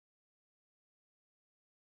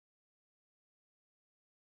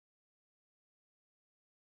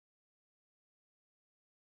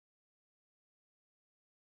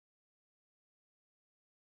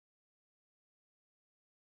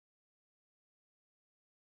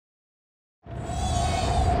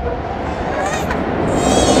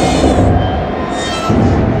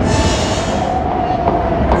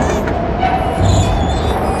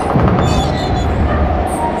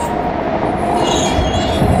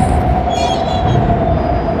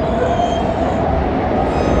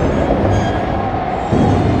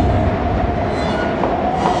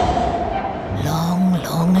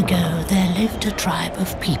tribe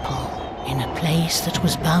of people in a place that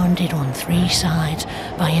was bounded on 3 sides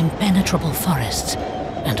by impenetrable forests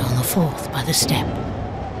and on the 4th by the steppe.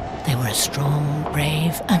 They were a strong,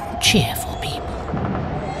 brave, and cheerful people.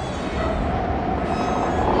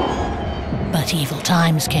 But evil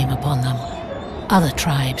times came upon them. Other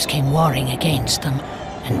tribes came warring against them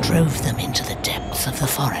and drove them into the depths of the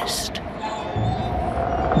forest.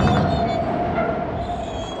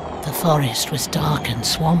 The forest was dark and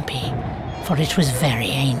swampy, for it was very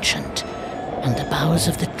ancient, and the boughs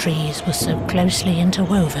of the trees were so closely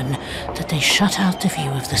interwoven that they shut out the view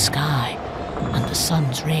of the sky, and the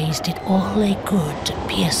sun's rays did all they could to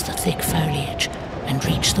pierce the thick foliage and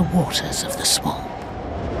reach the waters of the swamp.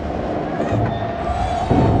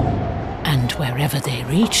 And wherever they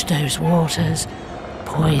reached those waters,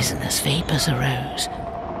 poisonous vapors arose,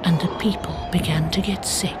 and the people began to get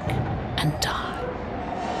sick and die.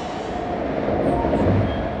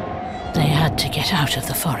 They had to get out of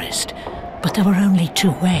the forest, but there were only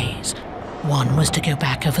 2 ways. One was to go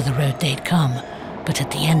back over the road they'd come, but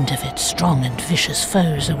at the end of it, strong and vicious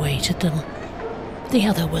foes awaited them. The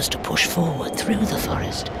other was to push forward through the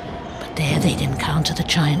forest, but there they'd encounter the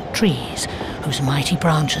giant trees, whose mighty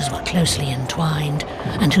branches were closely entwined,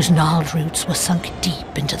 and whose gnarled roots were sunk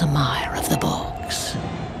deep into the mire of the bogs.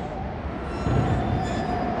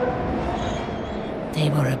 They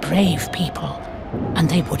were a brave people, and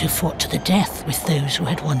they would have fought to the death with those who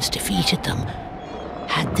had once defeated them,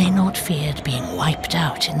 had they not feared being wiped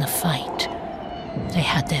out in the fight. They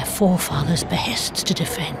had their forefathers' behests to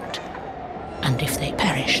defend, and if they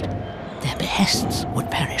perished, their behests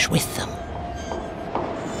would perish with them.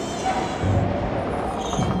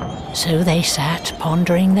 So they sat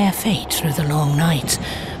pondering their fate through the long nights,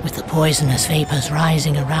 with the poisonous vapors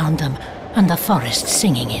rising around them, and the forest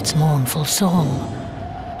singing its mournful song.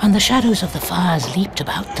 And the shadows of the fires leaped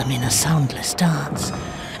about them in a soundless dance,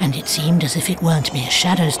 and it seemed as if it weren't mere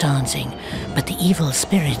shadows dancing, but the evil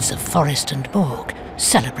spirits of forest and bog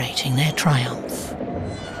celebrating their triumph.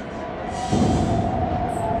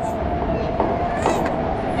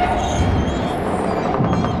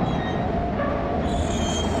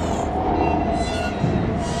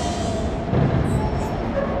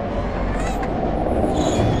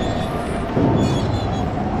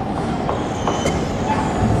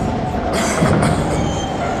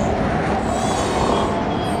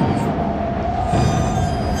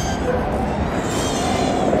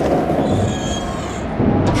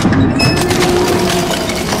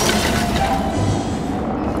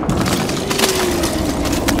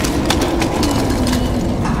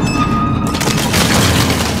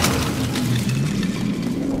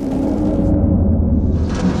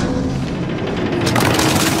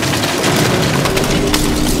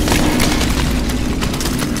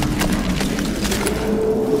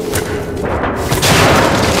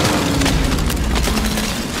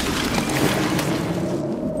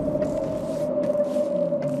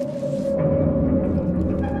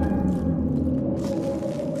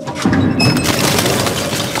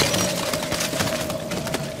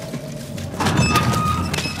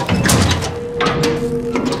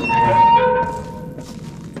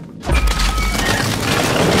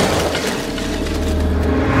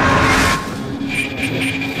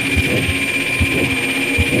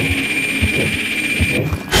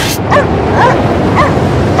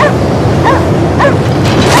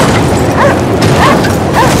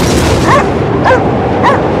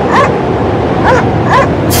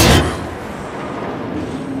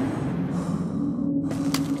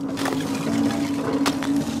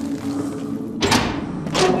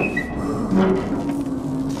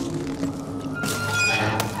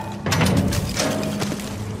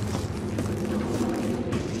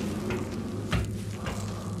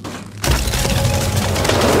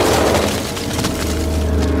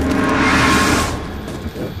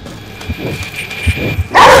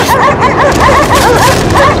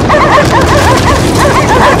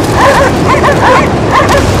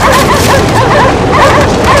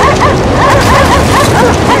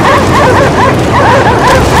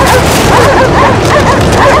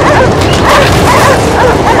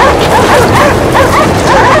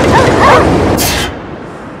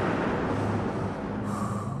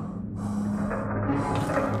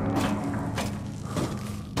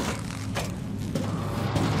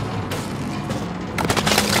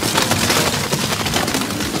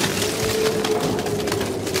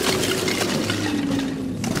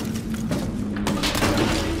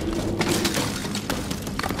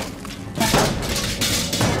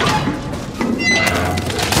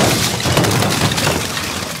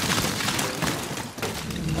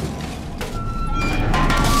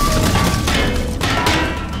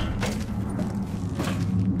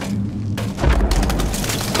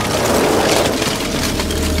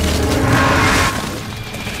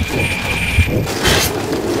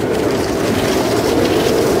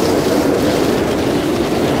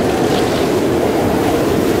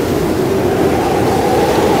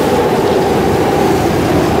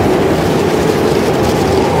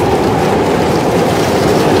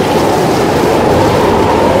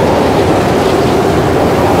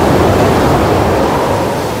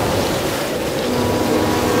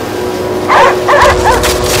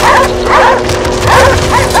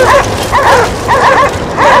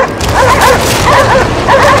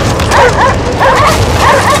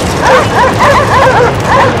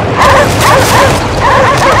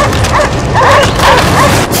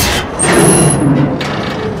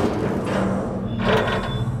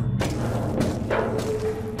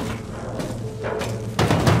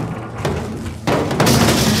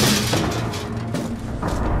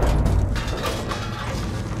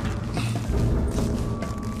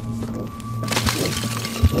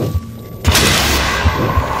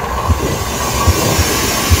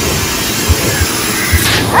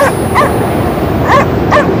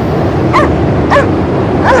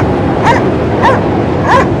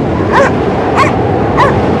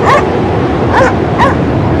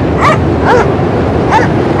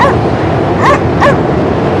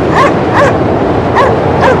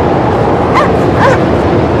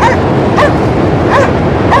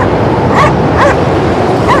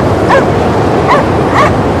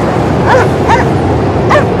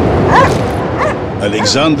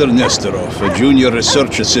 Alexander Nesterov, a junior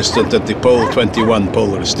research assistant at the Pole 21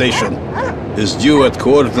 Polar Station, is due at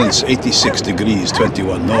coordinates 86 degrees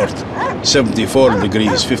 21 north, 74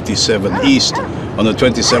 degrees 57 east on the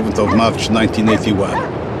 27th of March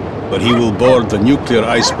 1981, where he will board the nuclear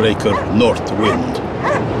icebreaker North Wind.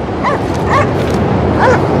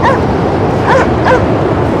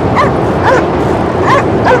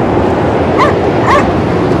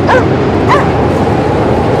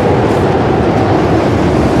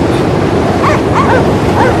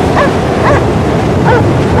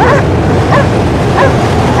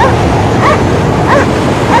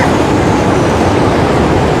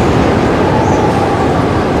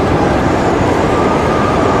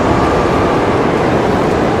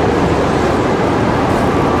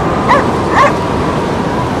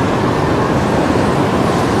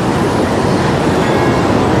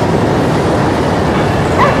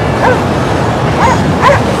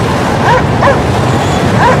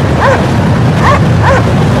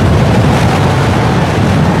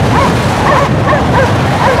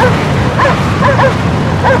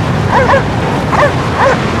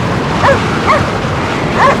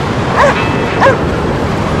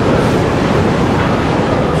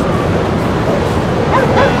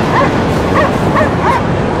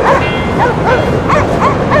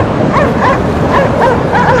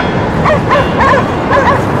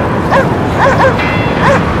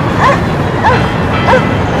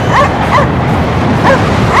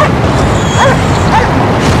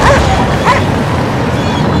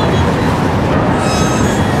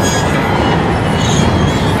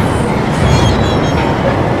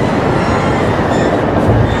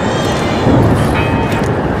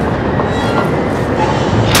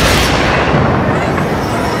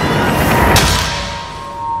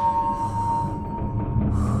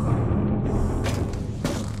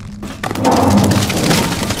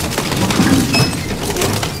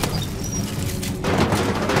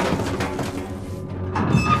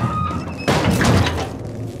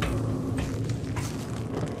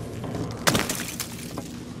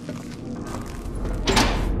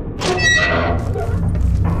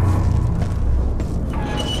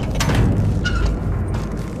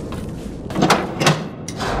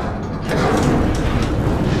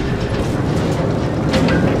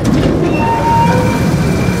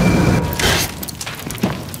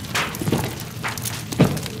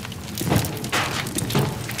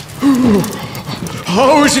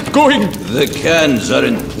 How is it going? The cans are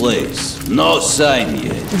in place. No sign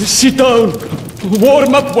yet. Sit down.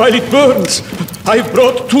 Warm up while it burns. I've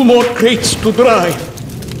brought 2 more crates to dry.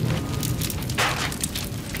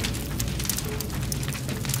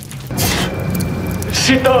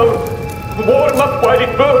 Sit down. Warm up while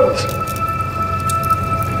it burns.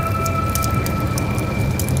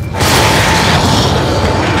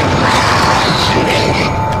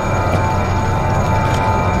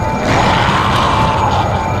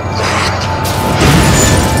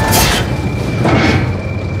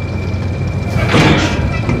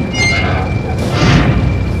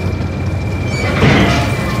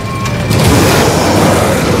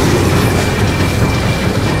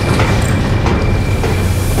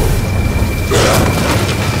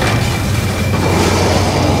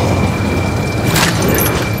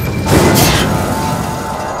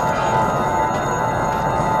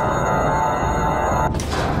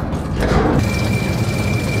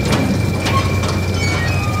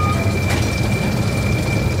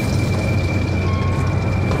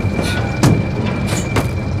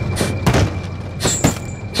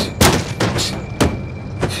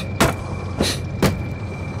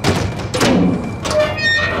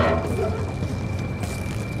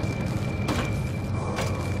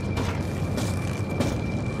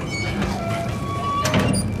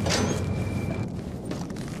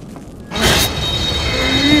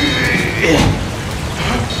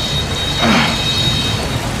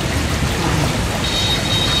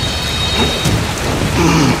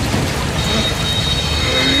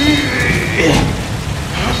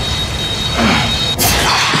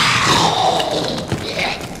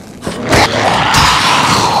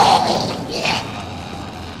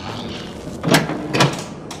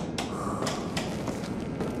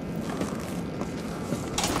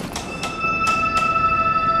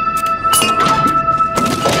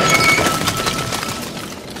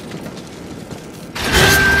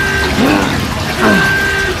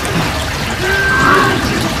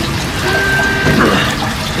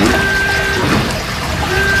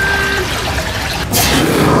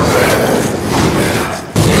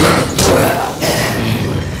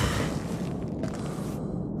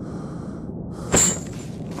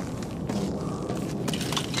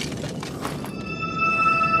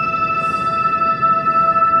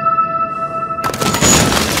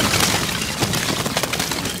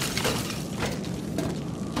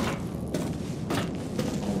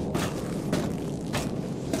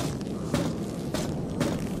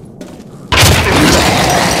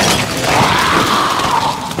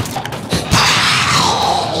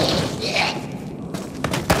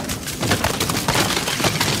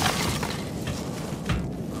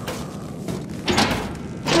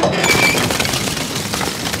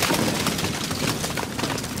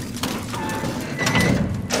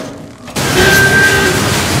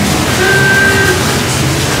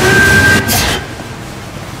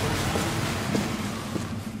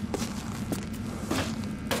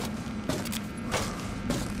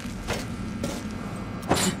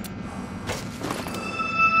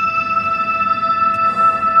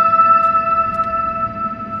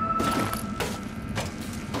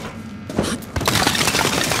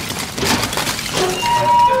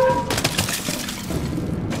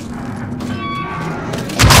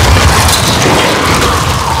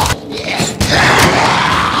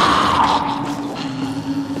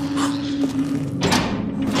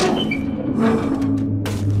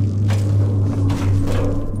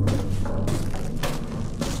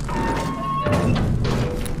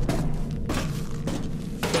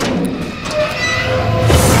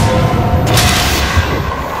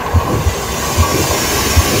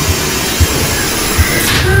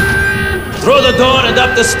 Through the door and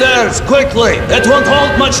up the stairs, quickly! It won't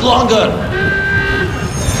hold much longer!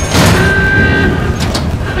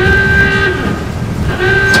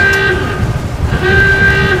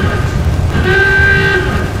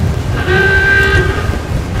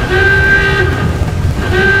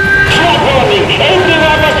 Flag warning!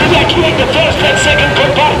 Everyone must evacuate the first and second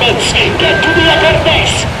compartments! Get to the upper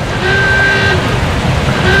decks!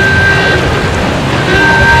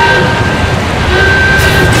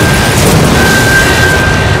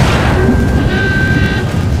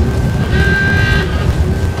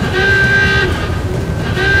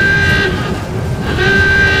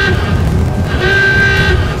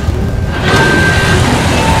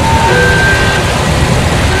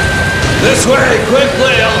 This way,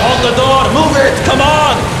 quickly! I'll hold the door! Move it! Come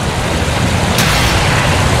on!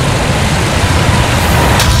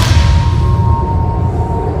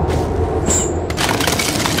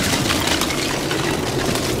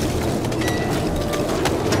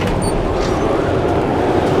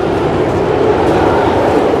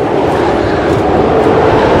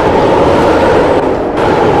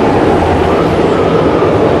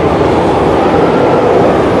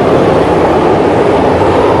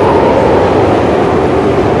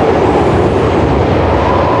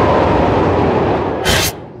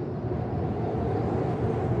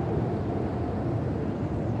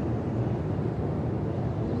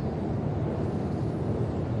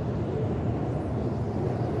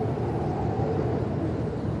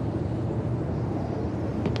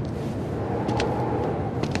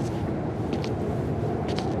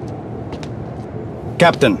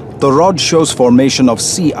 Captain, the rod shows formation of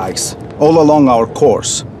sea ice all along our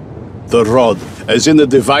course. The rod, as in a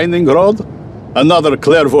divining rod? Another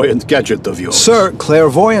clairvoyant gadget of yours. Sir,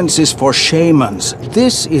 clairvoyance is for shamans.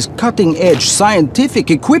 This is cutting-edge scientific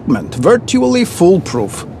equipment, virtually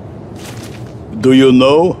foolproof. Do you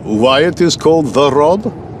know why it is called the rod?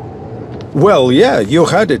 Well, yeah, you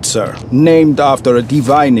had it, sir. Named after a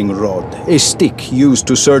divining rod, a stick used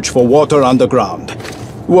to search for water underground.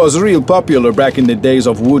 Was real popular back in the days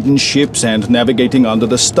of wooden ships and navigating under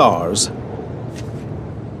the stars.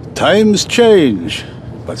 Times change,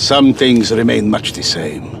 but some things remain much the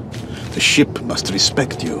same. The ship must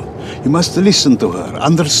respect you. You must listen to her,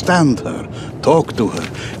 understand her, talk to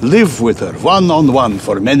her, live with her one-on-one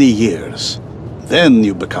for many years. Then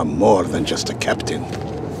you become more than just a captain.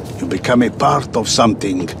 You become a part of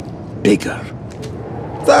something bigger.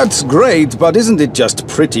 That's great, but isn't it just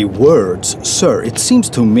pretty words? Sir, it seems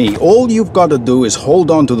to me all you've got to do is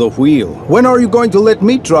hold on to the wheel. When are you going to let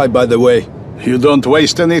me try, by the way? You don't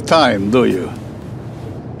waste any time, do you?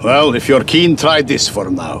 Well, if you're keen, try this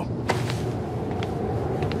for now.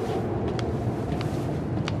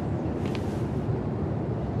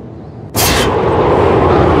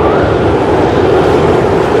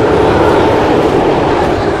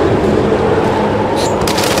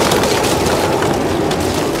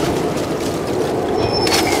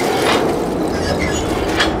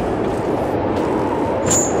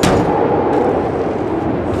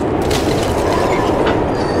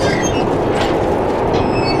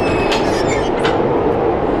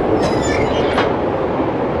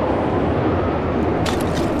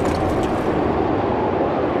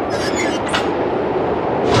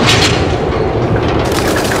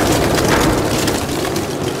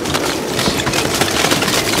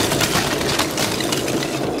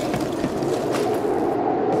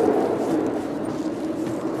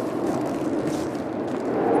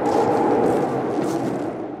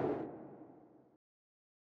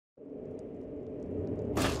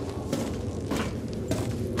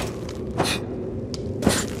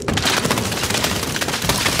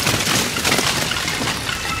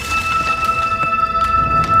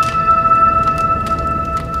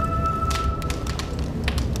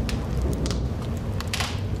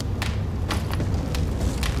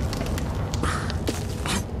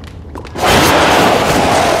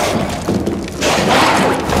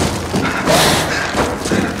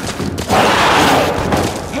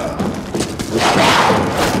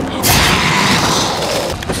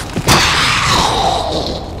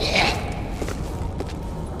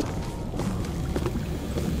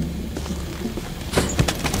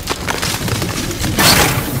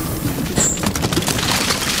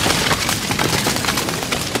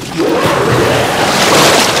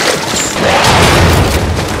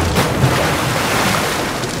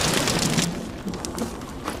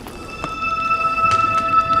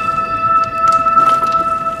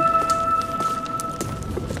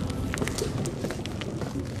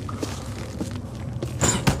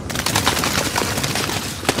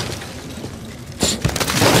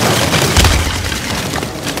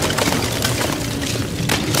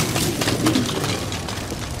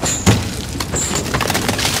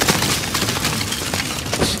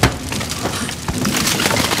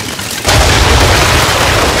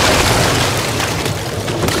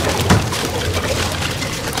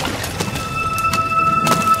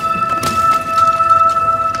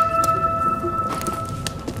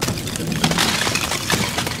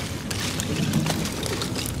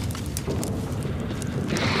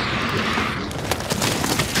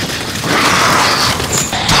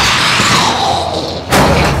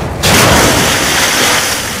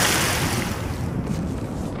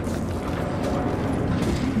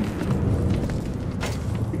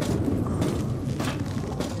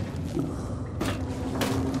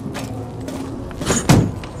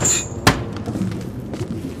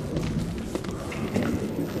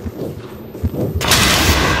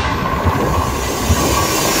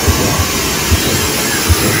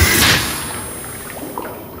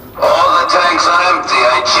 tanks are empty,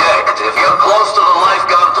 I checked. If you're close to the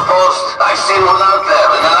lifeguard post, I've seen one out there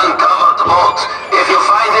in an uncovered boat. If you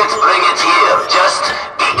find it, bring it here. Just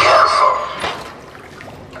be careful.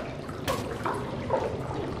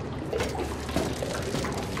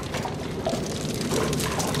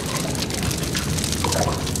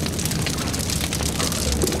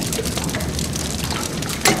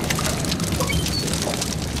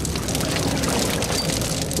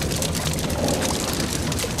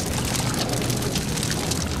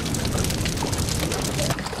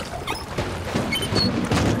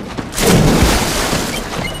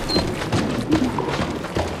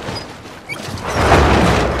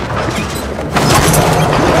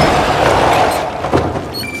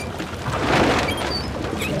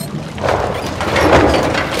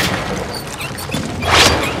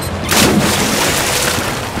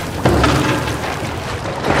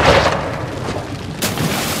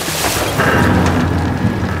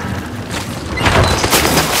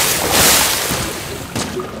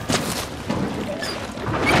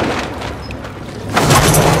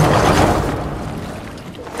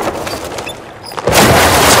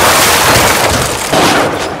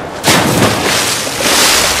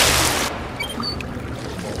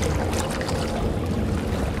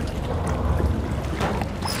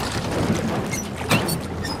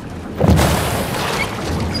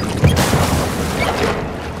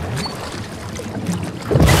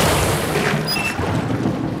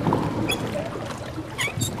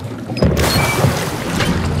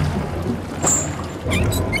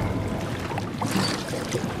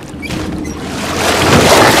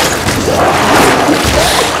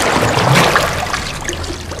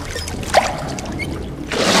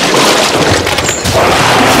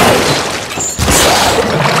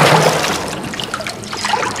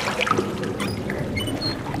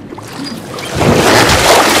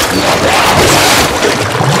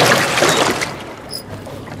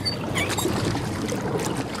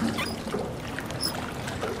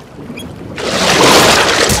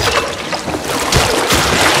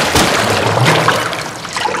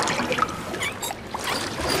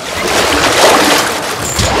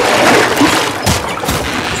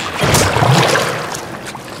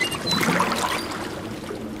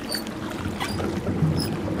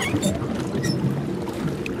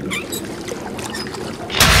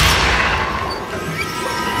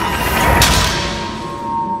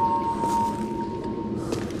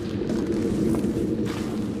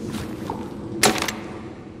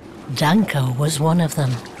 Danko was one of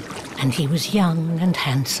them, and he was young and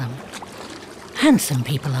handsome. Handsome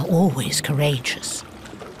people are always courageous.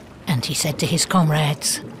 And he said to his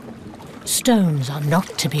comrades, "Stones are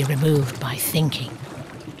not to be removed by thinking.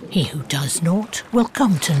 He who does naught will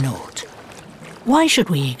come to naught. Why should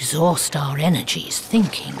we exhaust our energies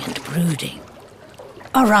thinking and brooding?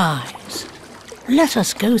 Arise! Let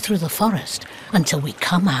us go through the forest until we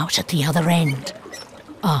come out at the other end.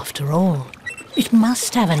 After all, it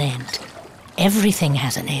must have an end. Everything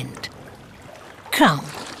has an end. Come,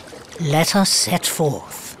 let us set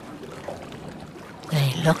forth."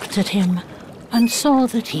 They looked at him and saw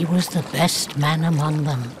that he was the best man among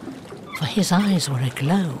them, for his eyes were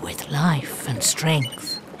aglow with life and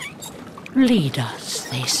strength. "Lead us,"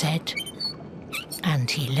 they said,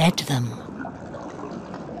 and he led them.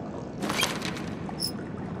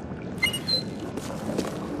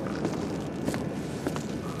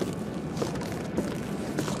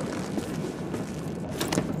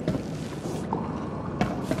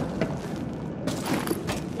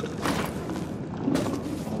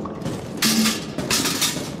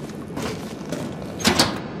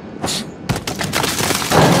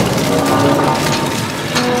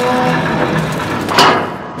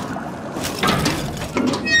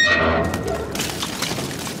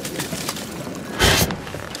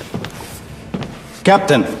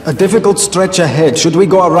 Captain, a difficult stretch ahead. Should we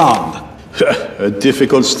go around? A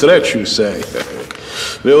difficult stretch, you say?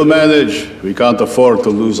 We'll manage. We can't afford to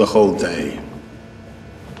lose a whole day.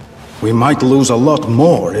 We might lose a lot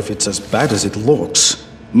more if it's as bad as it looks.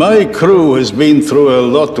 My crew has been through a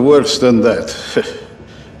lot worse than that.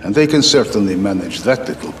 And they can certainly manage that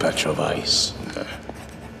little patch of ice.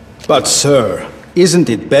 But, sir, isn't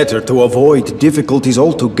it better to avoid difficulties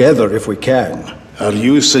altogether if we can? Are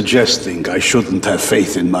you suggesting I shouldn't have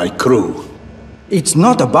faith in my crew? It's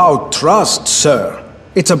not about trust, sir.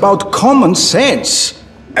 It's about common sense.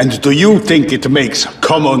 And do you think it makes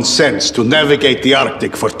common sense to navigate the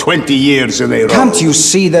Arctic for 20 years in a row? Can't you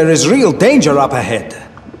see there is real danger up ahead?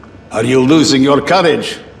 Are you losing your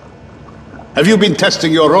courage? Have you been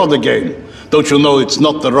testing your rod again? Don't you know it's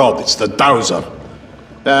not the rod, it's the dowser?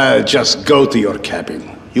 Just go to your cabin.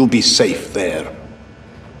 You'll be safe there.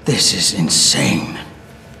 This is insane.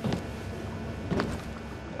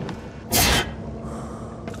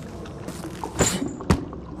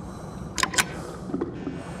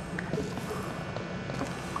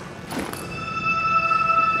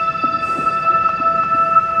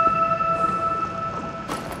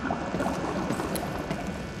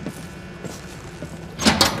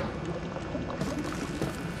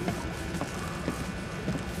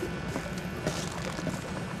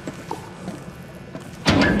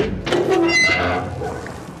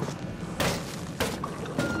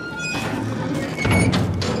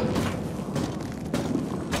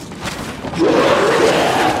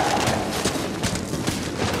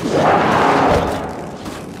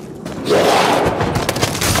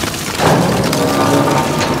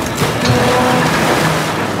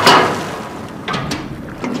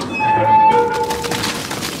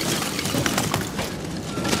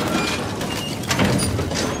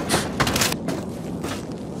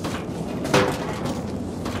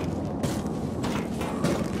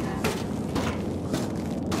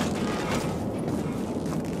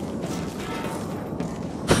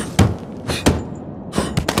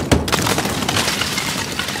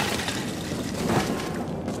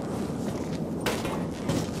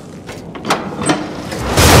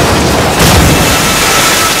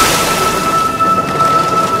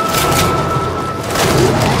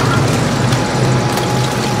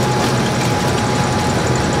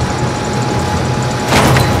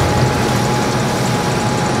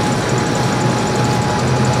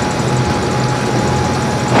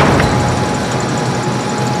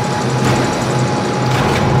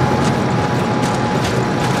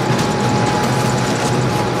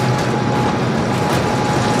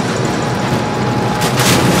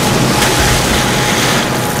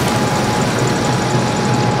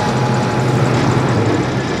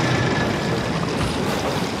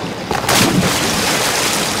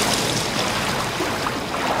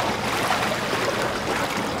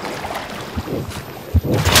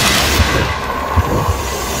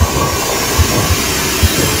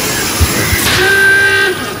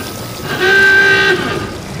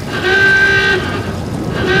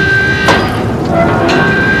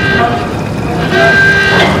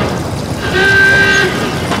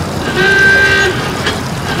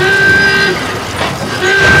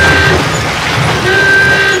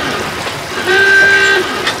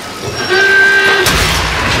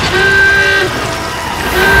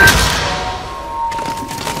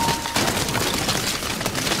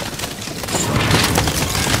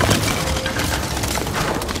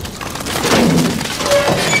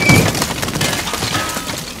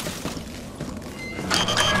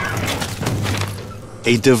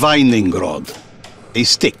 A divining rod. A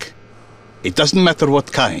stick. It doesn't matter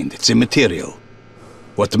what kind, it's immaterial.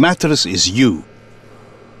 What matters is you.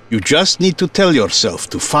 You just need to tell yourself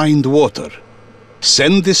to find water.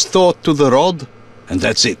 Send this thought to the rod, and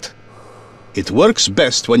that's it. It works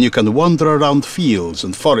best when you can wander around fields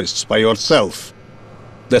and forests by yourself,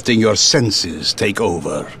 letting your senses take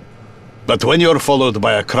over. But when you're followed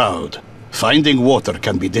by a crowd, finding water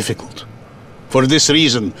can be difficult. For this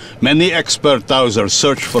reason, many expert dowsers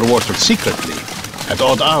search for water secretly, at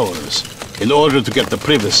odd hours, in order to get the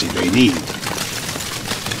privacy they need.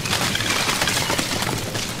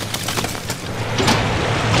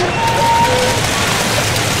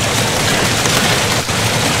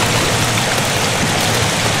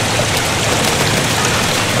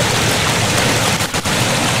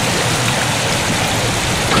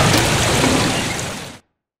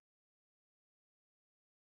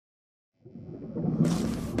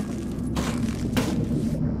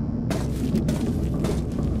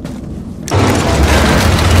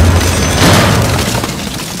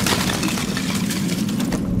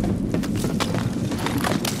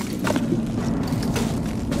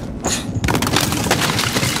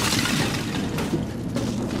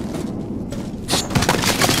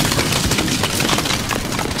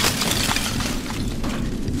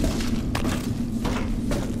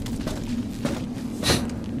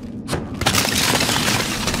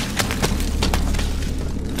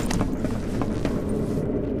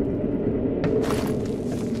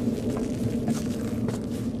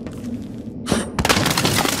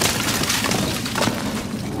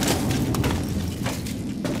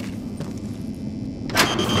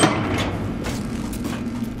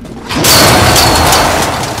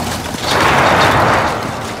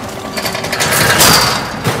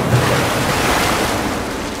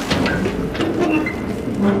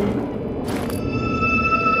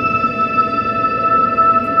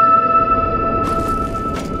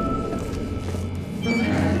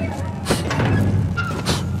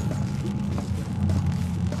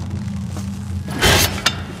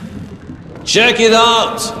 Check it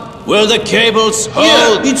out! Will the cables hold?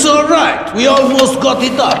 Yeah, it's alright. We almost got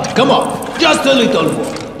it up. Come on, just a little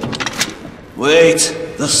more.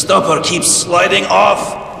 Wait, the stopper keeps sliding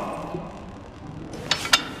off.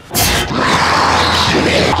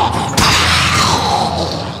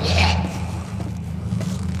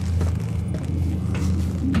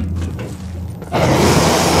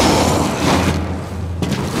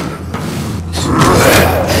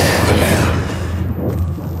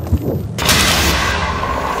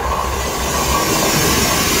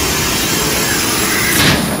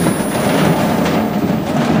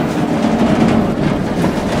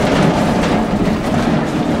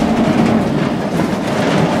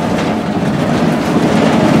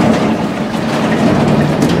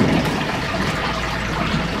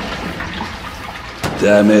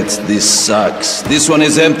 Damn it, this sucks. This one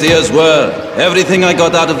is empty as well. Everything I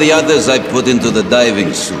got out of the others I put into the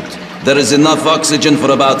diving suit. There is enough oxygen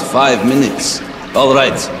for about 5 minutes. All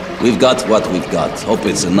right, we've got what we've got. Hope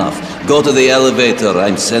it's enough. Go to the elevator,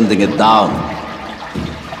 I'm sending it down.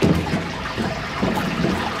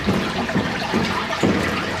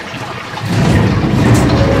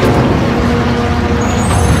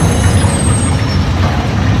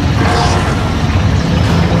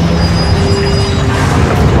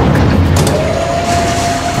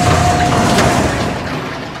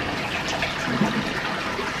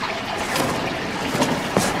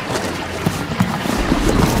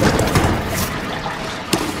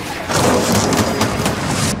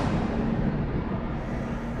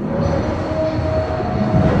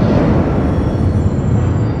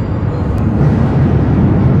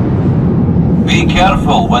 Be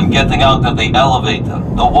careful when getting out of the elevator.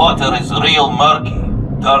 The water is real murky.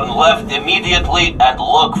 Turn left immediately and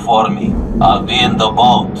look for me. I'll be in the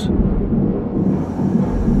boat.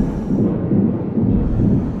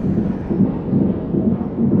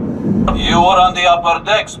 You were on the upper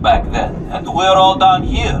decks back then, and we're all down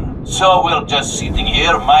here. So we're just sitting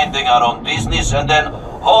here minding our own business, and then,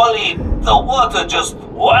 holy, the water just,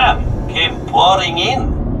 wham, came pouring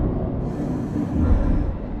in.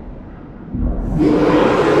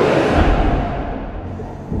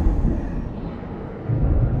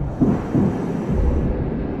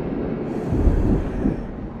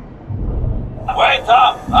 Wait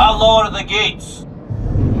up! I'll lower the gates.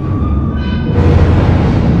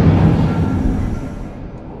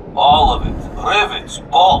 All of it. Rivets,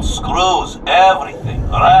 bolts, screws, everything.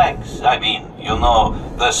 Rags. I mean, you know,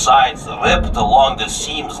 the sides ripped along the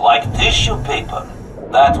seams like tissue paper.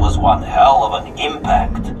 That was one hell of an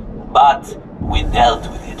impact. But we dealt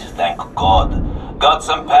with it, thank God. Got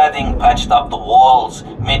some padding, patched up the walls,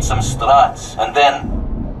 made some struts, and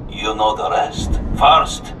then, you know the rest.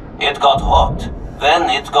 First, it got hot, then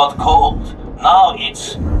it got cold. Now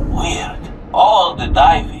it's weird. All the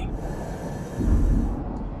diving.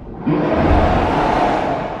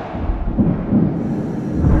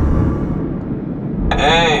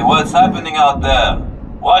 Hey, what's happening out there?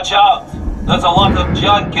 Watch out! There's a lot of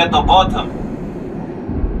junk at the bottom.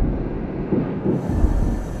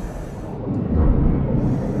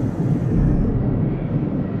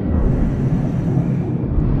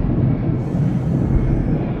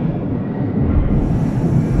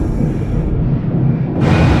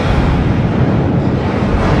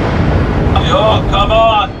 Come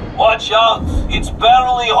on, watch out. It's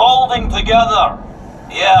barely holding together.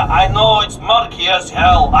 Yeah, I know it's murky as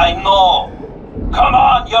hell, I know. Come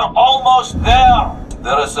on, you're almost there.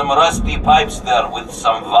 There are some rusty pipes there with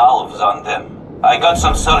some valves on them. I got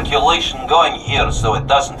some circulation going here so it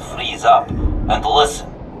doesn't freeze up. And listen,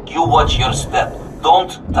 you watch your step.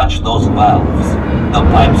 Don't touch those valves. The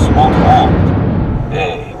pipes won't hold.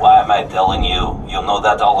 Hey, why am I telling you? You know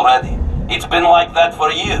that already. It's been like that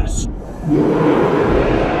for years.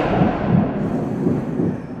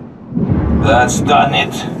 That's done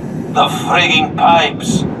it. The frigging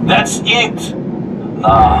pipes. That's it.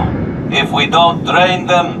 Nah, if we don't drain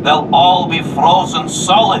them, they'll all be frozen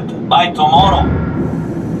solid by tomorrow.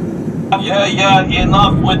 Yeah,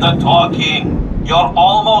 enough with the talking. You're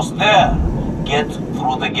almost there. Get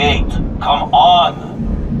through the gate. Come on.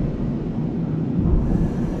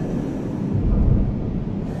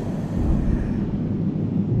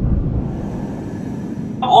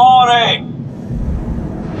 Lowering!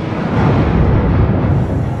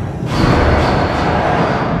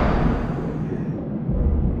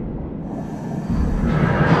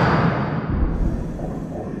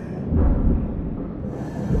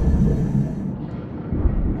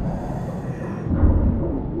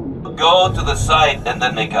 Go to the side and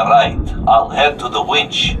then make a right. I'll head to the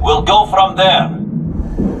winch. We'll go from there.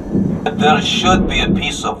 There should be a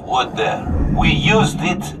piece of wood there. We used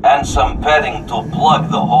it and some padding to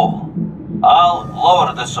plug the hole. I'll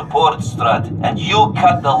lower the support strut and you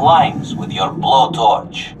cut the lines with your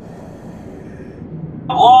blowtorch.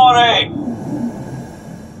 Lowering!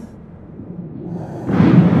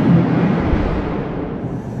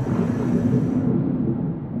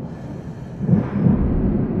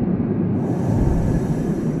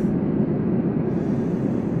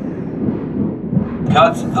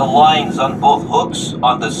 Cut the lines on both hooks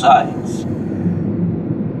on the sides.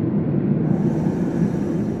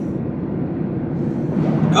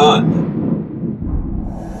 Good.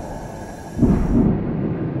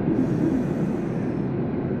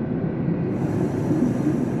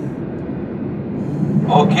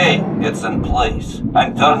 Okay, it's in place.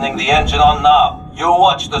 I'm turning the engine on now. You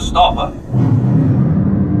watch the stopper.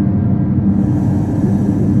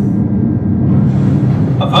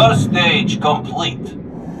 First stage complete.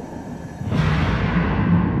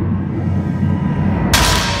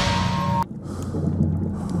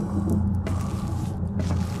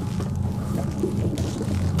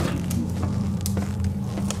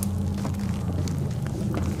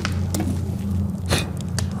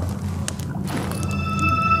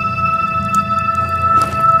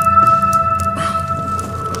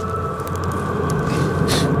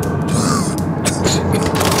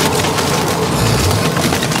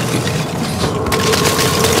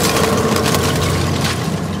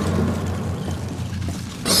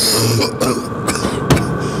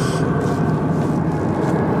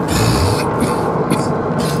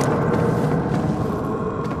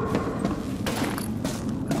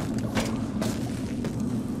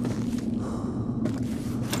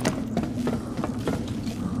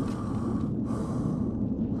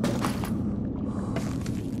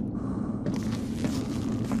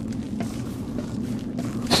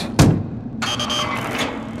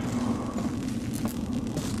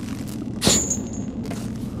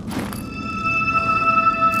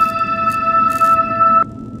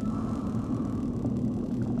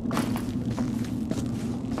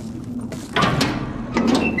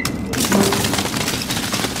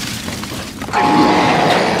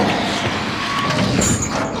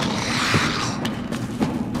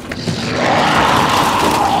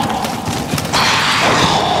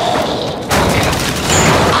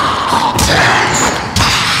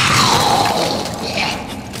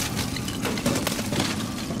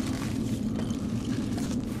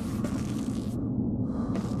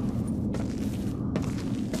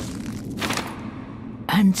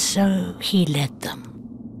 And so he led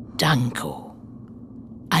them, Danko,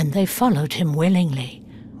 and they followed him willingly,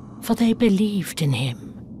 for they believed in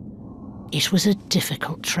him. It was a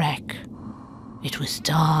difficult trek. It was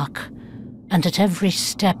dark, and at every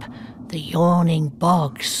step the yawning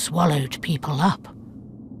bog swallowed people up,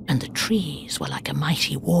 and the trees were like a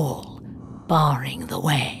mighty wall, barring the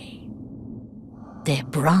way. Their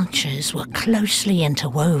branches were closely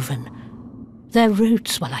interwoven. Their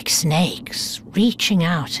roots were like snakes, reaching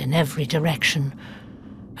out in every direction,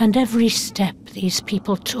 and every step these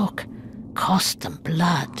people took cost them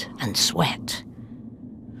blood and sweat.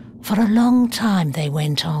 For a long time they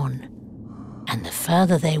went on, and the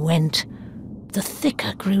further they went, the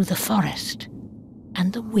thicker grew the forest,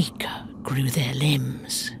 and the weaker grew their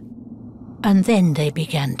limbs. And then they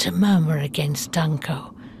began to murmur against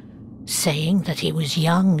Danko, saying that he was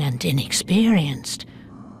young and inexperienced,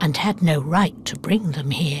 and had no right to bring them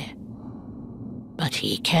here. But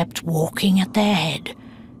he kept walking at their head,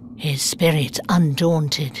 his spirit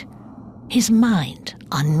undaunted, his mind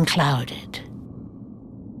unclouded.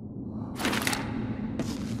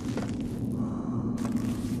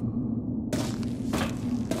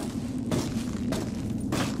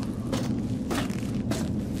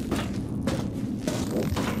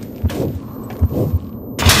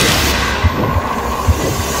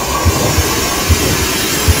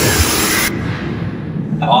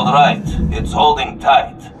 All right, it's holding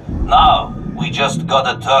tight. Now, we just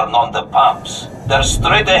gotta turn on the pumps. They're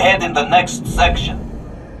straight ahead in the next section.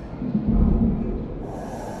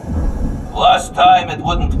 Last time it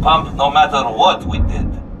wouldn't pump no matter what we did.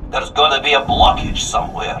 There's gotta be a blockage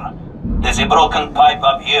somewhere. There's a broken pipe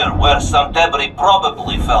up here where some debris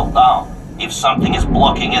probably fell down. If something is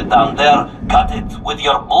blocking it down there, cut it with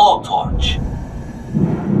your blowtorch.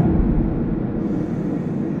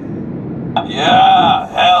 Yeah,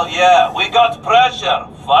 hell yeah, we got pressure,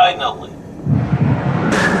 finally.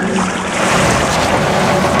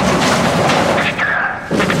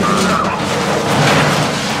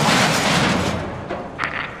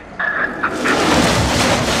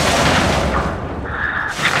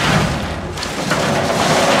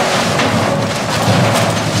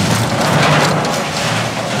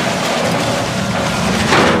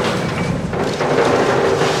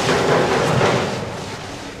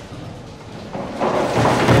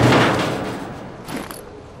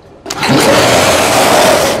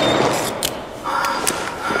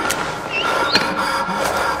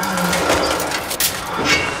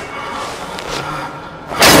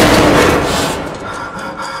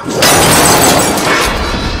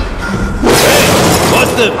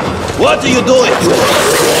 What are you doing?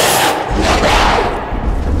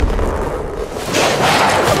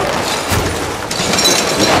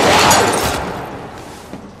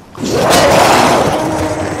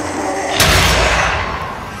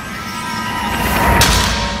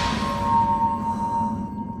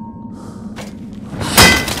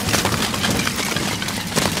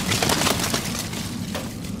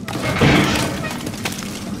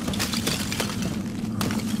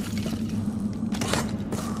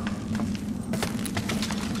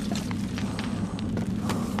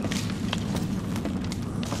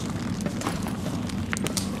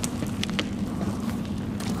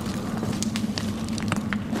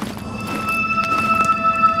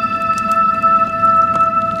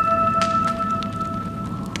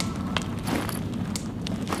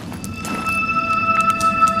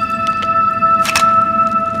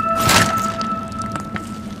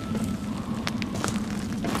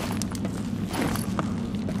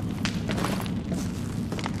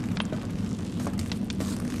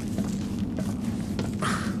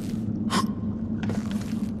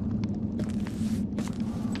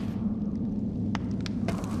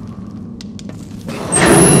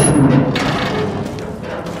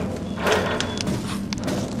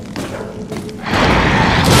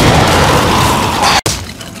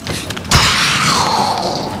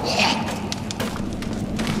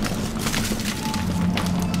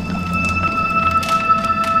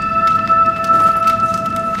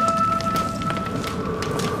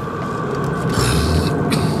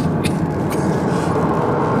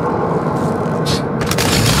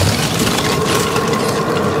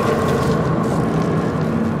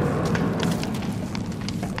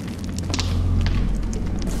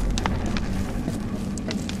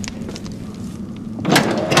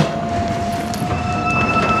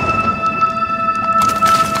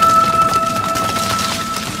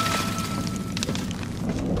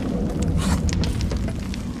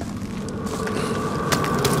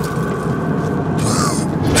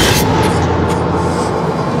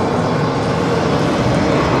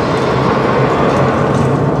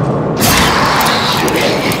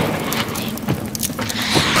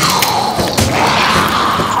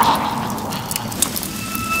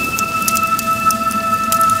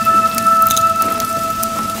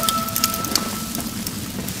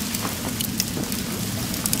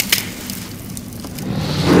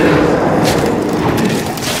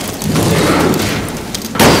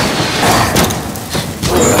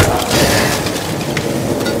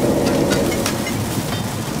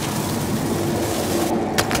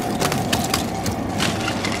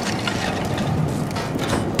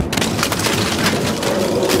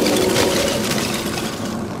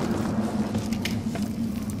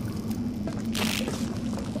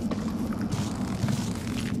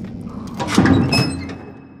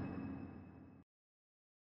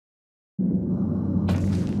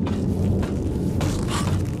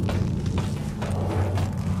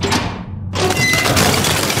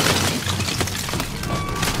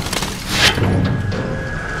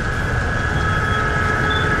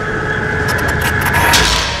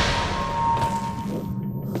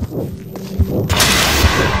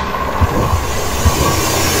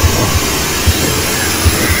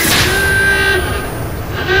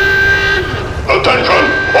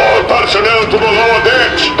 Personnel to the lower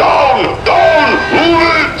decks! Down! Down! Move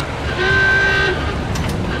it!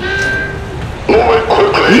 Move it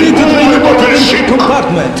quickly! We need to bring the Move water it, into the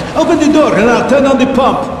compartment. Open the door and I'll turn on the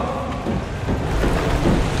pump.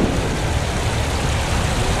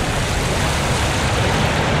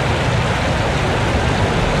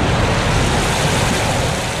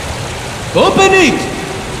 Open it!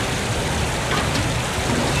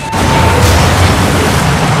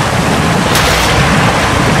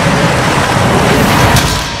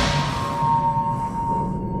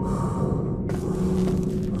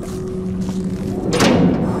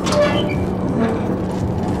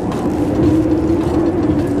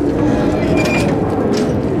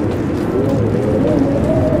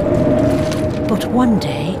 One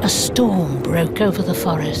day, a storm broke over the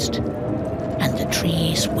forest, and the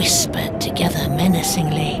trees whispered together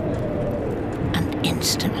menacingly. And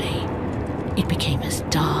instantly, it became as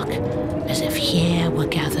dark as if here were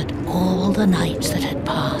gathered all the nights that had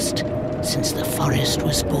passed since the forest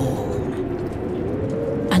was born.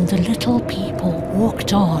 And the little people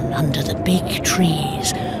walked on under the big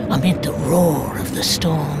trees amid the roar of the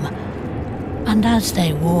storm. And as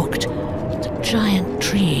they walked, the giant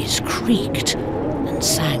trees creaked and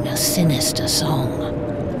sang a sinister song,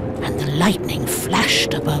 and the lightning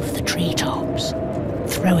flashed above the treetops,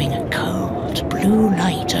 throwing a cold blue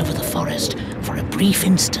light over the forest for a brief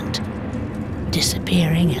instant,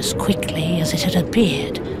 disappearing as quickly as it had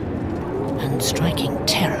appeared, and striking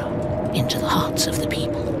terror into the hearts of the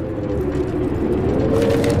people.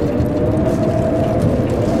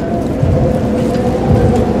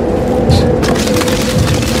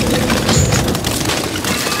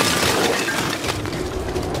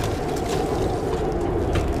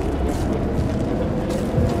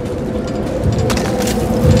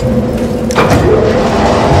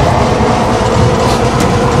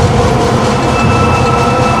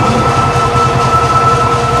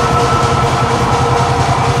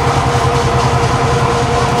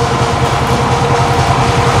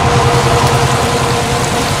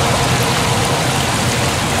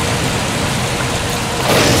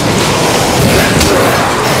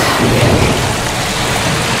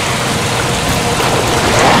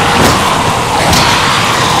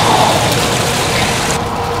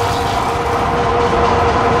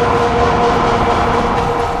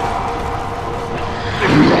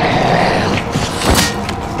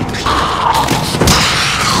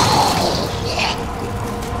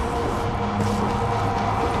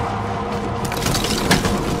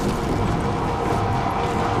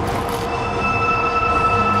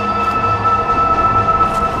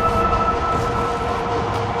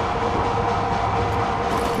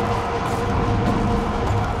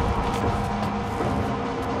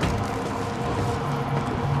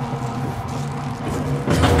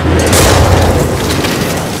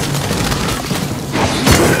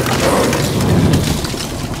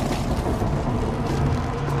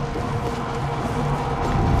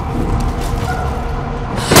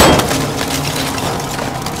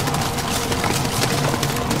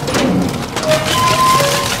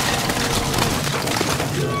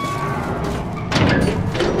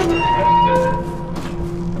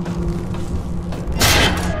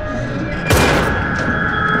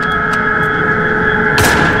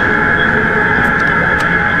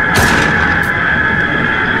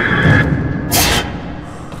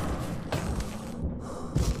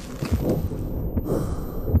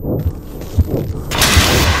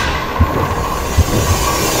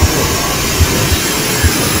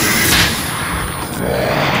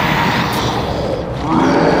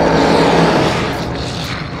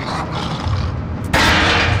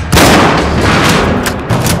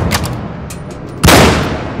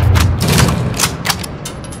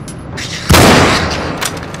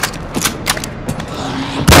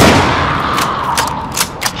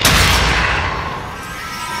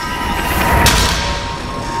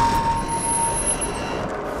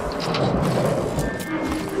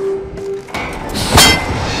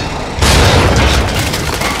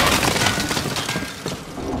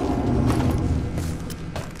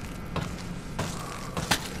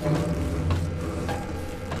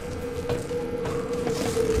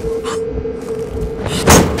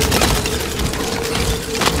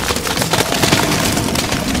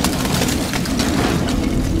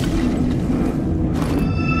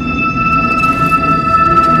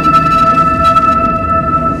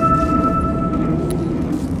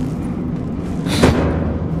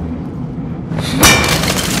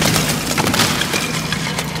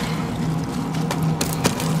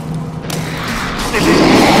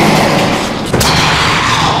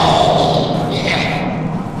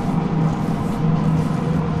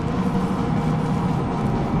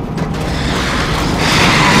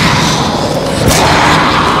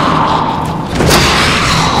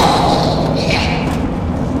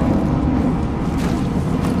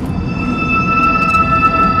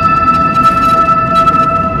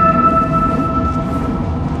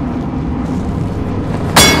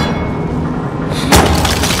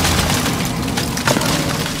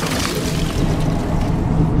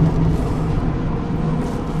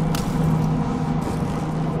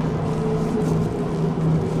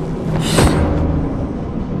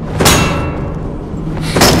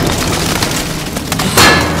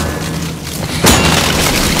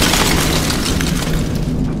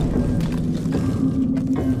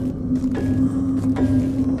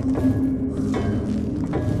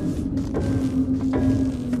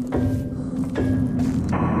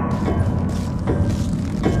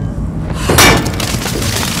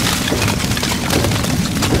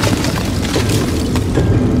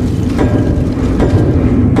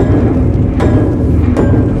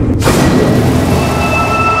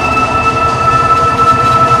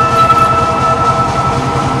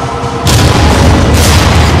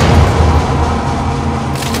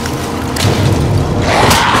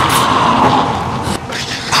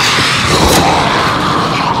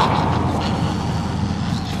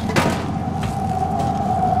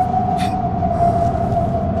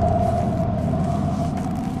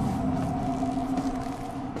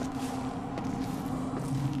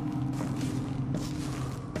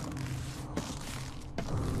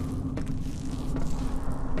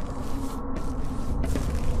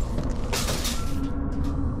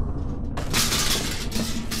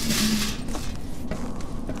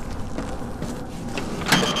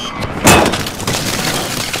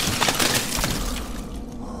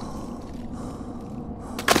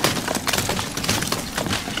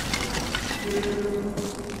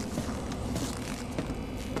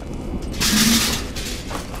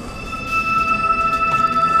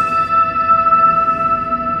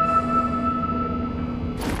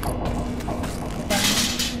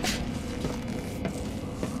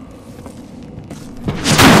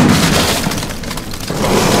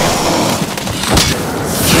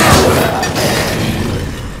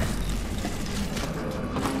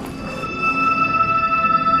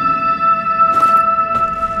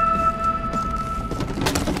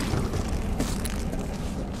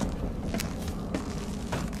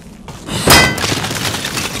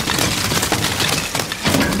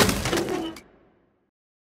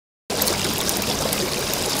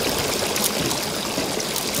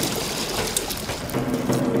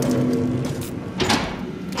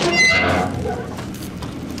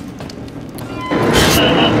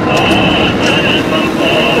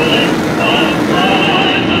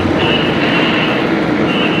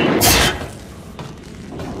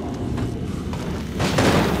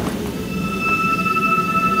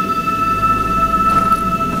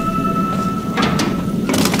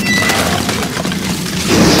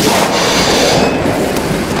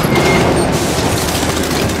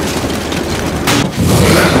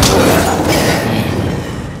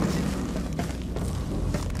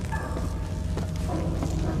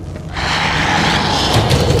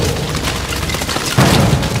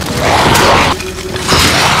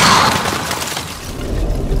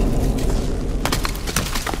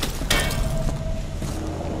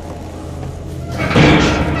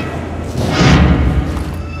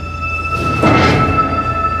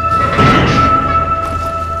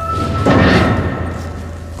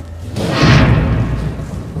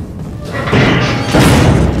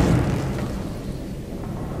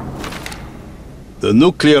 The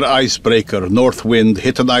nuclear icebreaker North Wind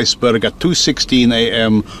hit an iceberg at 2:16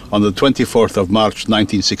 a.m. on the 24th of March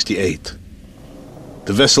 1968.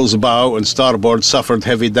 The vessel's bow and starboard suffered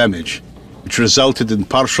heavy damage, which resulted in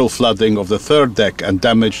partial flooding of the third deck and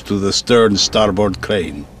damage to the stern starboard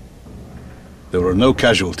crane. There were no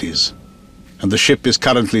casualties, and the ship is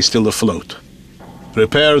currently still afloat.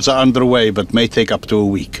 Repairs are underway but may take up to a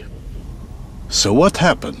week. So what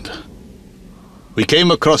happened? We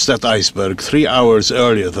came across that iceberg 3 hours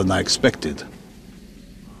earlier than I expected.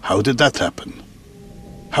 How did that happen?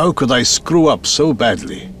 How could I screw up so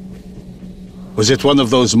badly? Was it one of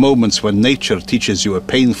those moments when nature teaches you a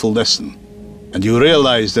painful lesson, and you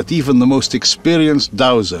realize that even the most experienced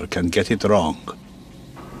dowser can get it wrong?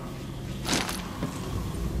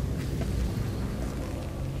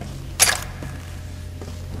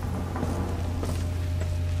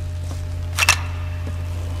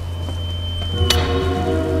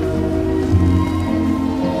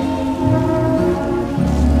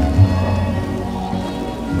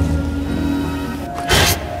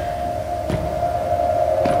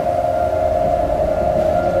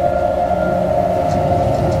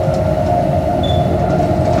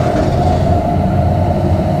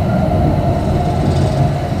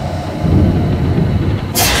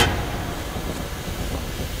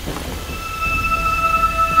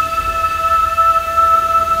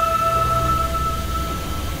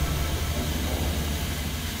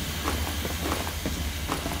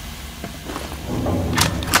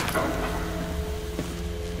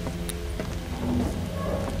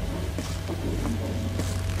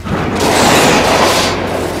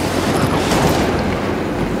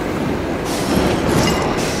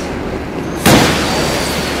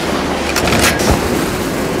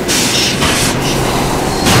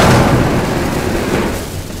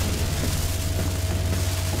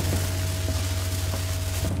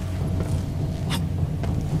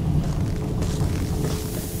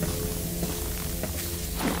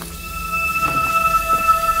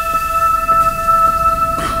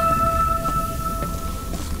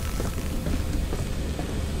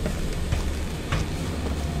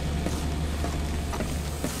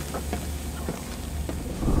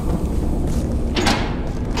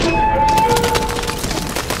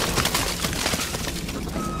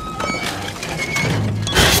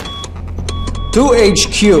 To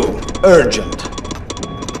HQ, urgent.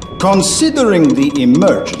 Considering the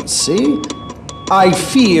emergency, I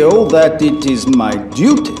feel that it is my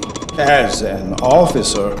duty as an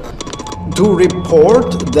officer to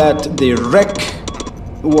report that the wreck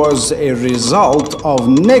was a result of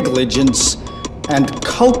negligence and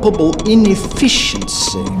culpable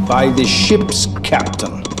inefficiency by the ship's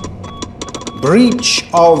captain. Breach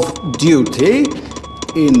of duty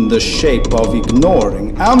in the shape of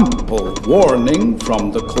ignoring ample warning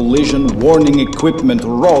from the collision warning equipment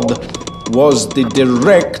rod was the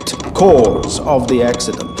direct cause of the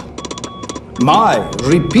accident. My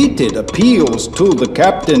repeated appeals to the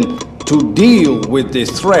captain to deal with the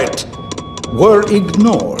threat were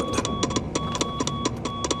ignored.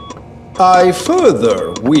 I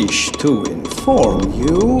further wish to inform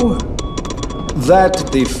you that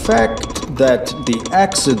the fact that the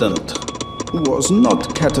accident was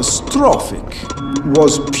not catastrophic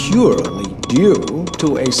was purely due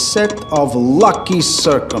to a set of lucky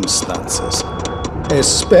circumstances,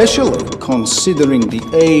 especially considering the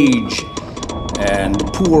age and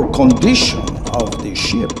poor condition of the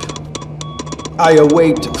ship. I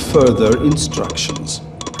await further instructions.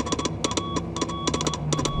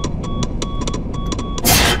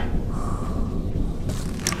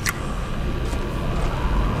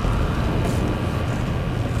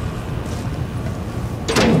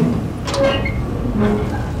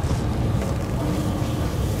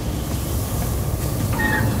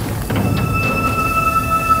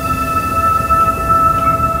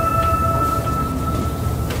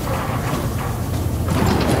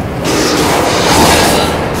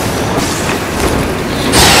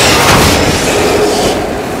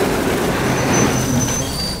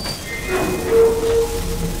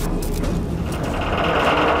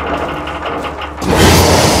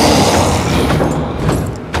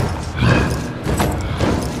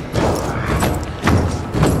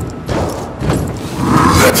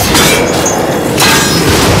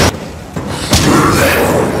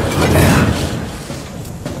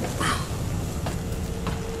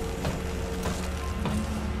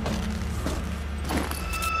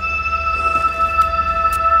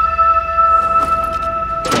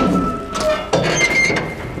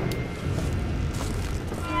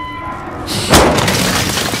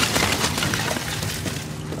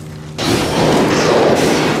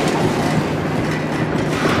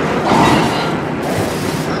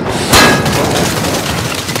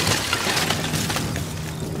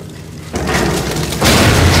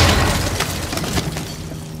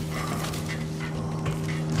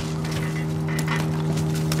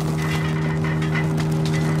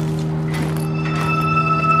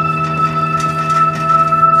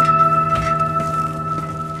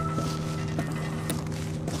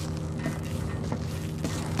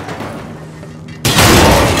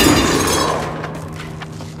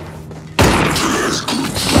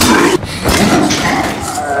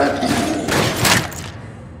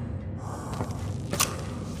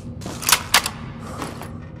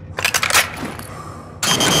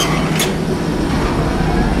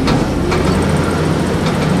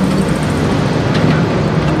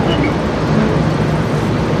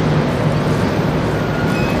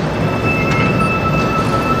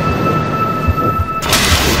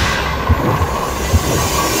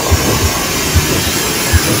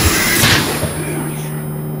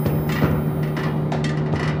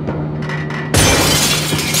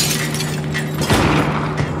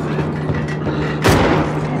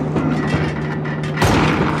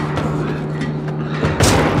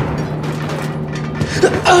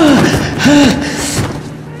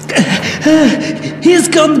 He's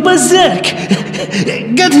gone berserk!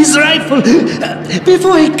 Get his rifle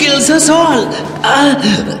before he kills us all!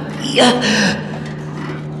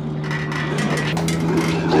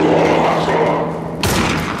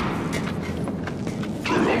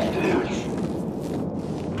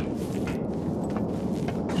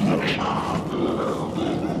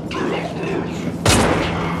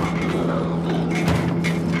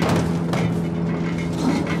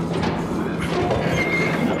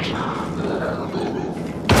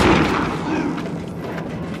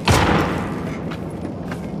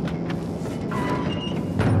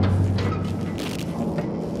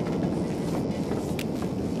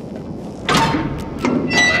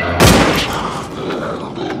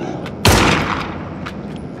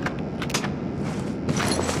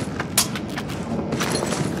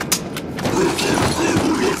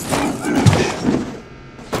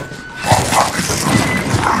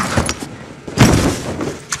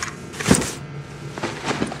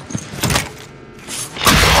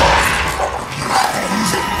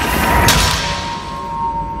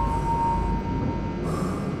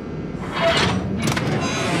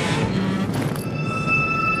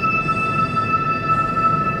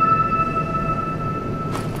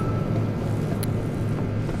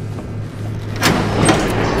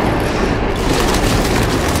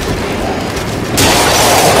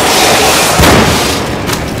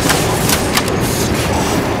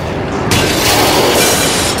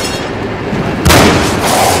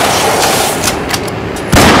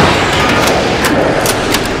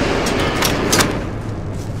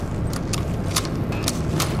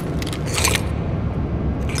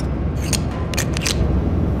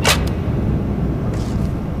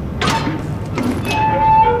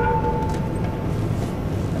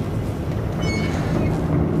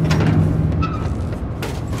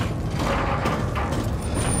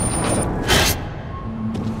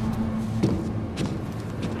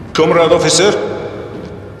 Comrade officer?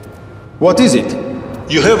 What is it?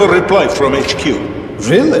 You have a reply from HQ.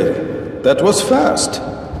 Really? That was fast.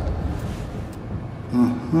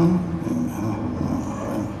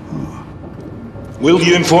 Will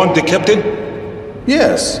you inform the captain?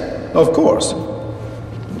 Yes, of course.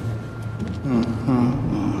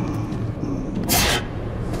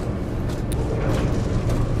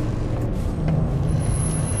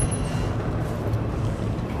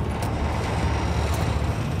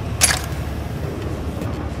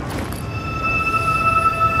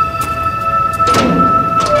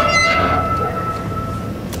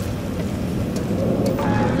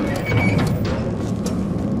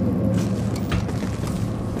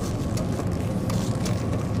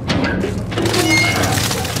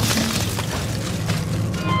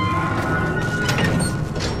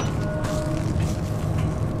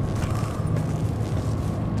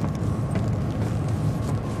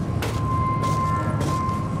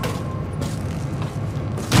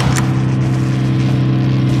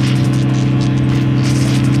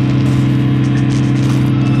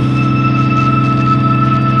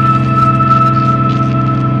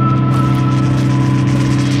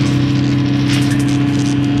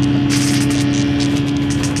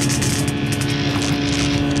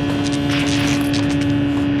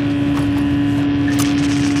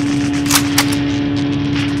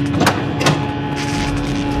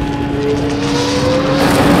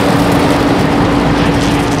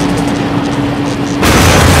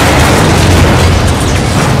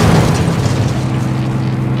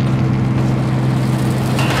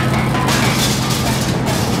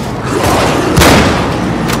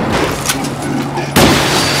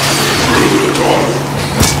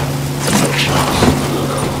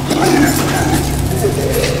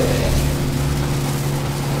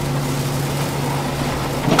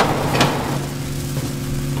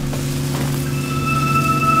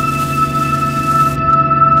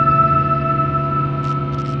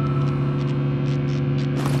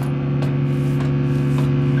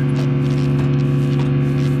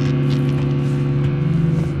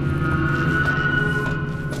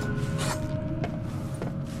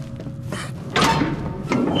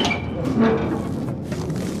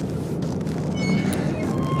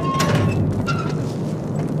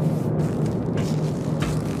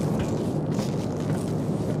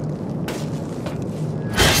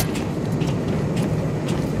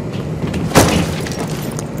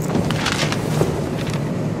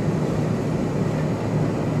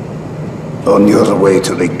 On your way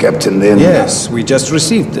to the captain then? Yes, we just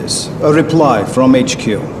received this. A reply from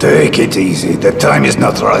HQ. Take it easy. The time is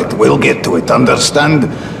not right. We'll get to it, understand?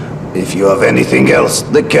 If you have anything else,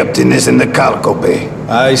 the captain is in the cargo bay.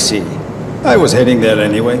 I see. I was heading there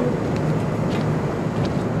anyway.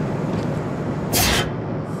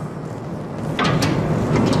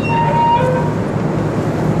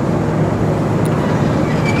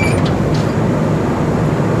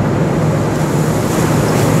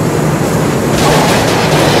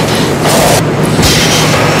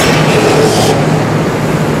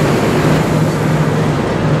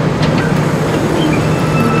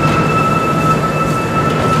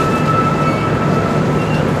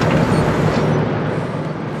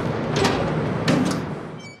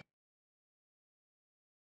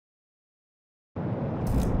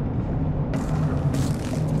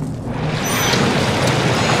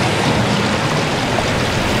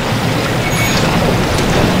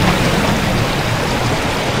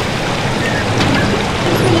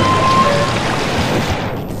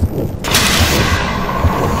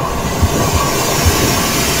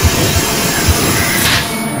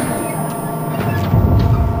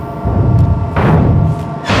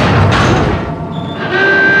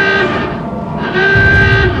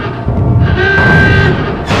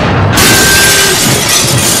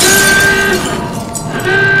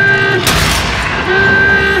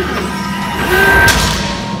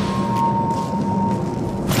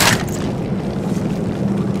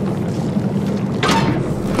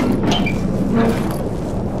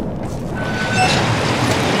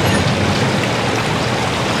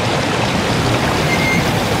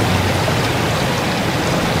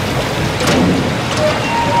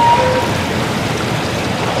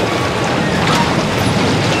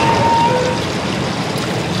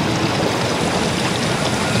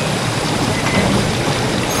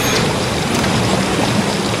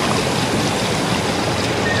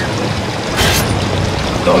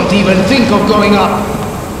 Don't even think of going up.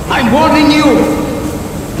 I'm warning you.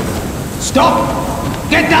 Stop.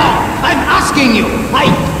 Get down. I'm asking you. I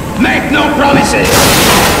make no promises.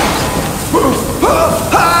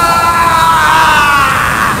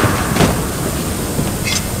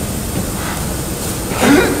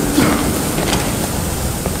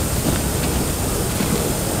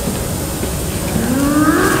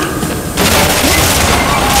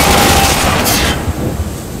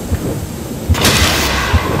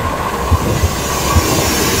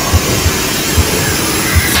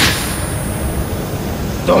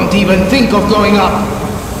 Don't even think of going up!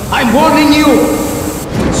 I'm warning you!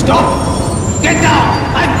 Stop! Get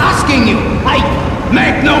down! I'm asking you! I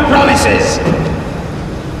make no promises!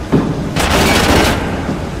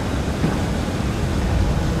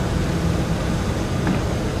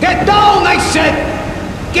 Get down, I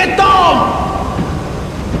said! Get down!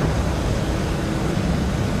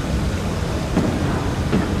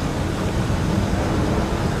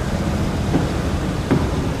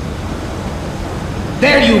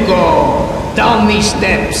 There you go! Down these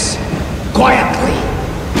steps! Quietly!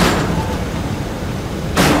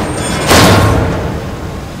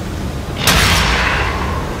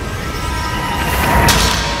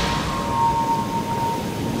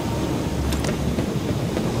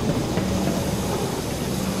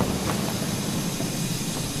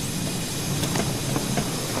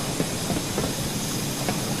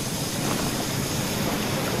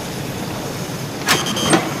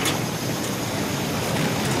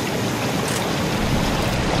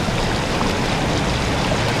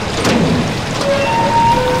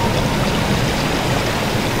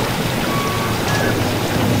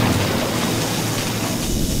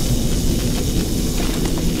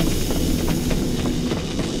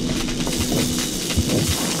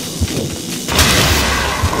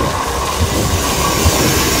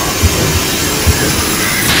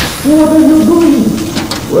 What are you doing?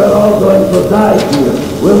 We're all going to die here.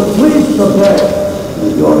 We'll freeze to death.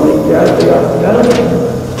 Did you only care for yourself?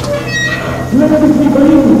 Let me people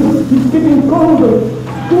in. It's getting colder.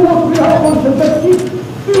 2 or 3 hours and that's it.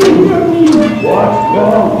 Do you hear me? What's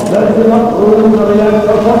wrong? There's enough room in the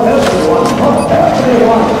reactor for everyone. For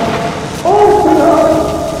everyone. Open up!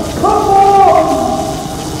 Come on!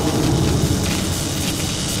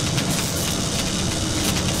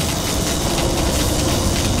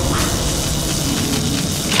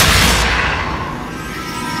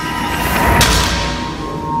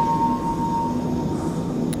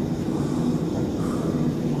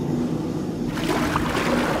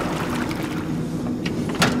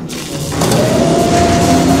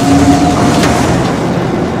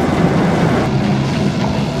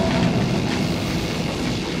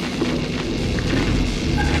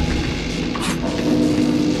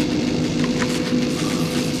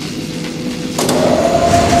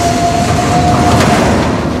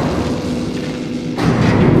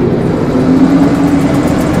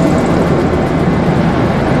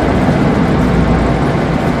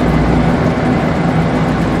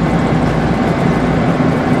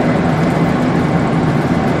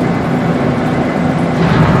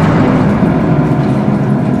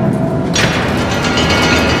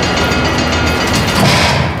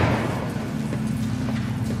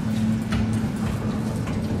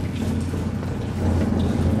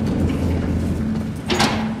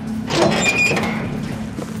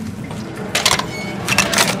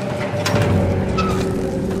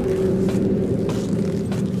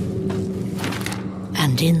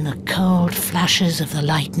 In the cold flashes of the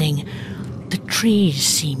lightning, the trees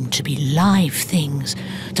seemed to be live things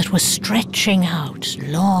that were stretching out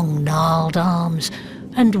long gnarled arms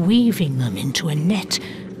and weaving them into a net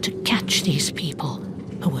to catch these people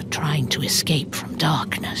who were trying to escape from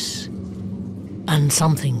darkness. And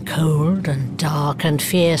something cold and dark and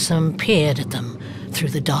fearsome peered at them through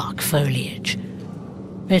the dark foliage.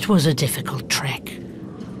 It was a difficult trek,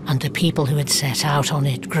 and the people who had set out on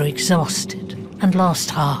it grew exhausted and lost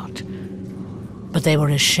heart. But they were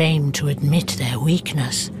ashamed to admit their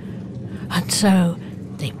weakness, and so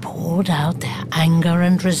they poured out their anger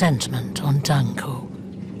and resentment on Danko,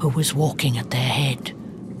 who was walking at their head.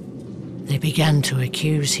 They began to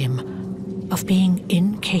accuse him of being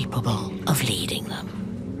incapable of leading them.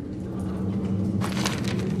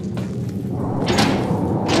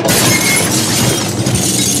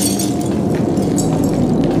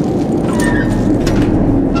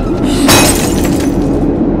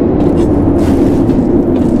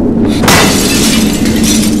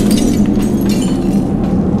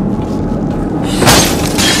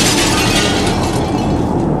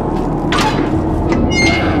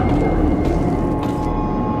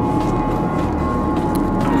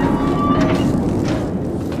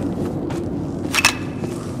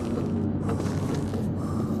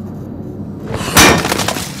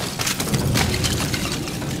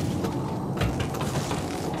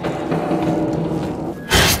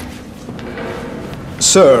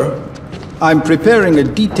 Sir, I'm preparing a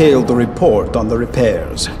detailed report on the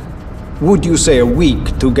repairs. Would you say a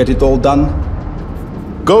week to get it all done?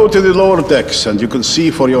 Go to the lower decks and you can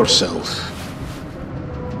see for yourself.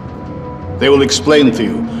 They will explain to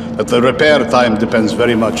you that the repair time depends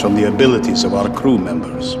very much on the abilities of our crew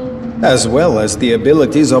members. as well as the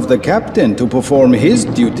abilities of the captain to perform his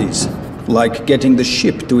duties, like getting the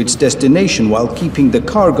ship to its destination while keeping the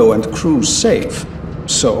cargo and crew safe.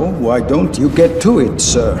 So, why don't you get to it,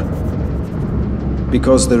 sir?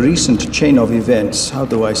 Because the recent chain of events, how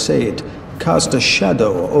do I say it, cast a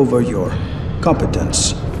shadow over your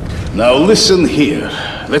competence. Now listen here.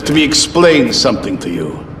 Let me explain something to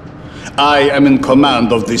you. I am in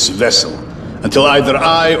command of this vessel, until either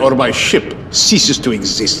I or my ship ceases to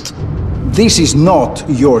exist. This is not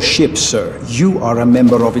your ship, sir. You are a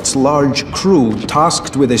member of its large crew,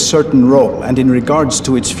 tasked with a certain role, and in regards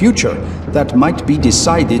to its future, that might be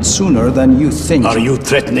decided sooner than you think. Are you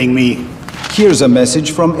threatening me? Here's a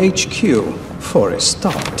message from HQ, for a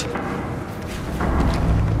start.